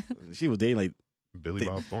 She was dating Billy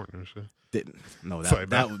Bob Thornton and shit. No,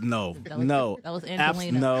 That was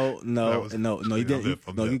Angelina. No. You didn't. You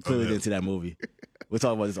clearly didn't see that movie. We're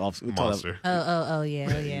talking about this off. Monster. Oh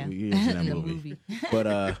yeah. You didn't see that The movie.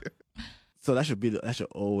 But so that should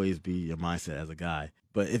always be your mindset as a guy.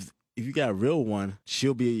 But if you got a real one,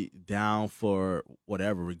 she'll be down for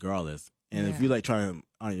whatever, regardless. And if you trying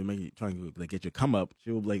to get your come up,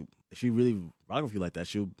 she'll if she really rock with you like that,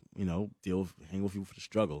 she'll hang with you for the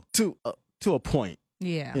struggle to a point.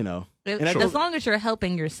 Yeah. As long as you're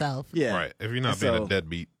helping yourself. Yeah. Right. If you're not being a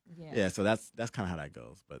deadbeat. Yeah. So that's kind of how that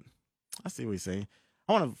goes. But I see what you're saying.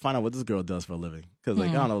 I want to find out what this girl does for a living because,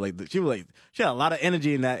 I don't know, she had a lot of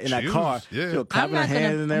energy in that car. Yeah. She was clapping her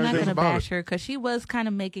hands and everything. I'm not gonna bash her because she was kind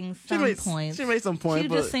of making some points. She made some points. She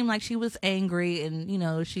just seemed like she was angry,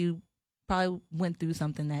 and she probably went through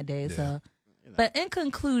something that day. Yeah. So, but in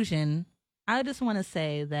conclusion, I just want to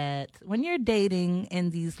say that when you're dating in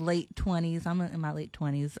these late 20s, I'm in my late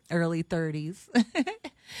 20s, early 30s.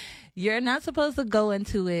 You're not supposed to go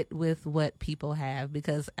into it with what people have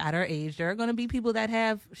because at our age, there are going to be people that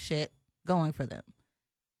have shit going for them.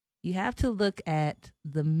 You have to look at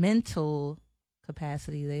the mental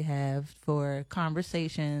capacity they have for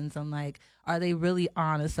conversations and are they really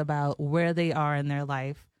honest about where they are in their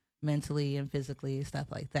life mentally and physically, stuff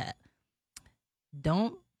like that.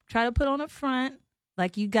 Don't try to put on a front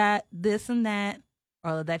like you got this and that,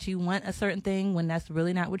 or that you want a certain thing when that's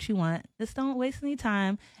really not what you want. Just don't waste any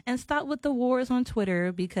time and stop with the wars on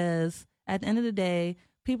Twitter because at the end of the day,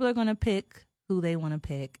 people are going to pick who they want to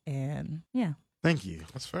pick. And yeah. Thank you.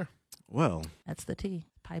 That's fair. Well. That's the tea.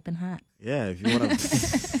 Piping hot. Yeah. If you want to.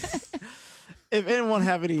 If anyone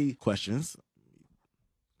have any questions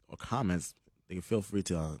or comments, they can feel free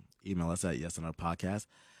to email us at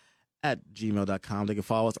yesanotherpodcast@gmail.com. They can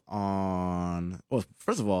follow us on, well,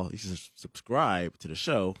 first of all, you should subscribe to the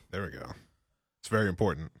show. There we go. It's very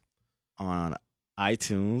important. On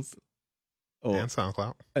iTunes. And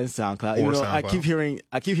SoundCloud. Even though I keep hearing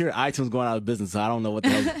iTunes going out of business, so I don't know what the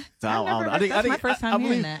hell. So I think my first time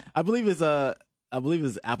hearing that. I believe it's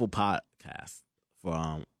Apple Podcast for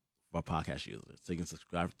our podcast users. So you can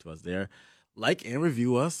subscribe to us there. Like and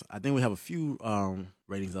review us. I think we have a few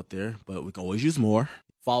ratings up there, but we can always use more.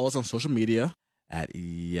 Follow us on social media at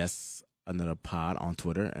Yes Another Pod on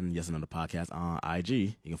Twitter and Yes Another Podcast on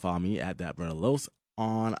IG. You can follow me at That Brother Los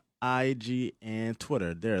on IG and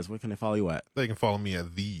Twitter. Where can they follow you at? They can follow me at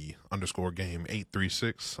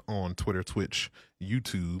 _game836 on Twitter, Twitch,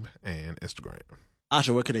 YouTube, and Instagram.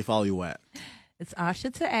 Asha, where can they follow you at? It's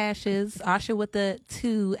Asha to Ashes. Asha with the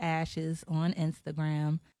 2 ashes on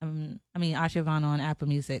Instagram. Asha Vaughn on Apple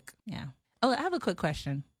Music. Yeah. Oh, I have a quick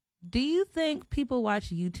question. Do you think people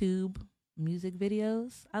watch YouTube music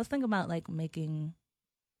videos? I was thinking about making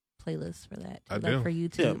playlists for that. I do. For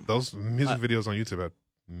YouTube. Yeah, those music videos on YouTube have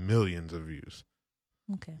millions of views.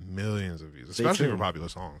 Okay. Millions of views, especially for popular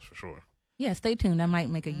songs, for sure. Yeah, stay tuned. I might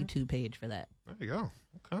make a YouTube page for that. There you go.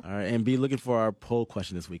 Okay. All right, and be looking for our poll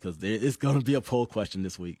question this week because there is going to be a poll question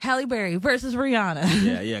this week. Halle Berry versus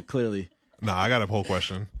Rihanna. Yeah, clearly. No, I got a poll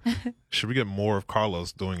question. Should we get more of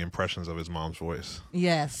Carlos doing impressions of his mom's voice?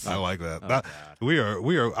 Yes. I like that. We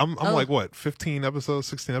are. I'm like what, 15 episodes,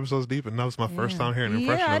 16 episodes deep, and that was my first time hearing an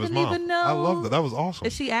impression of his mom. I didn't even know. I love that. That was awesome.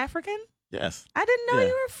 Is she African? Yes. I didn't know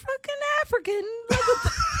you were fucking African.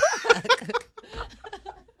 What the fuck?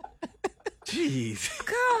 Jeez.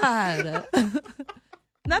 God.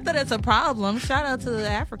 Not that it's a problem. Shout out to the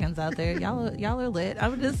Africans out there. Y'all are lit. I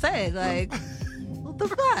would just say, like, what the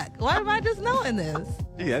fuck? Why am I just knowing this?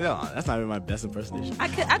 Yeah, no, that's not even my best impersonation. I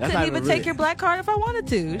couldn't even take your black card if I wanted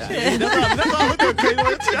to. Yeah, Shit. that's why I'm doing crazy.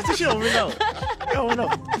 That's what you don't really know. You don't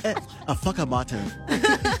know. Fuck up my turn.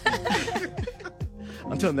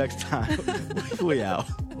 Until next time, we out.